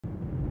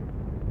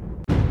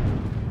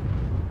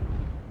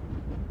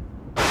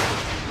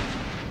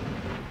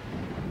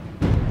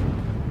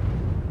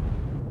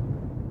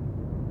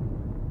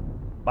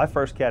My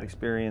first cat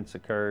experience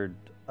occurred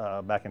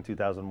back in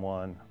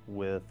 2001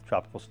 with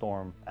Tropical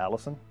Storm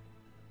Allison.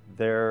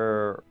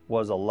 There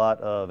was a lot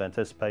of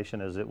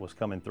anticipation as it was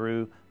coming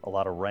through. A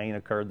lot of rain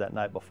occurred that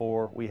night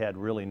before. We had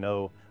really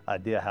no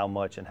idea how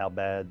much and how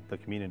bad the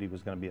community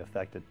was going to be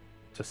affected.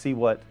 To see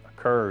what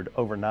occurred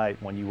overnight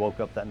when you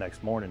woke up that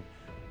next morning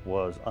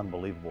was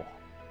unbelievable.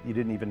 You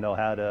didn't even know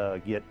how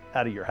to get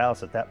out of your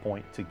house at that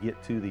point to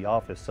get to the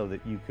office so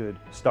that you could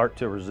start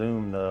to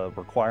resume the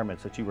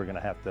requirements that you were going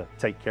to have to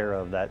take care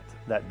of that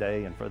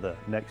day and for the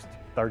next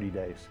 30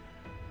 days.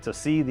 To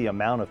see the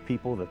amount of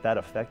people that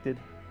affected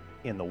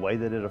in the way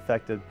that it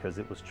affected, because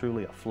it was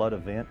truly a flood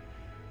event,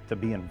 to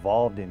be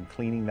involved in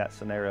cleaning that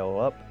scenario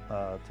up,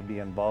 to be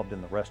involved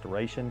in the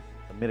restoration,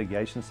 the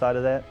mitigation side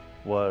of that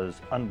was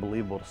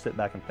unbelievable to sit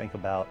back and think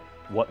about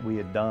what we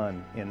had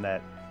done in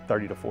that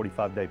 30 to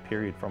 45 day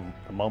period from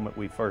the moment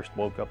we first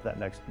woke up that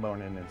next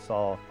morning and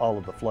saw all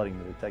of the flooding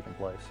that had taken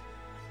place.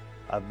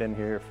 I've been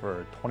here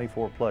for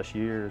 24 plus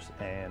years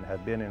and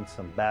have been in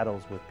some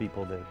battles with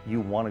people that you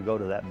want to go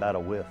to that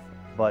battle with.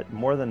 But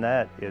more than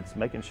that, it's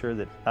making sure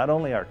that not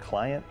only our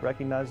client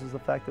recognizes the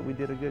fact that we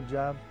did a good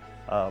job,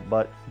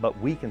 but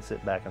we can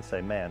sit back and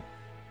say, man,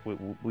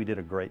 we did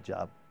a great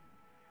job.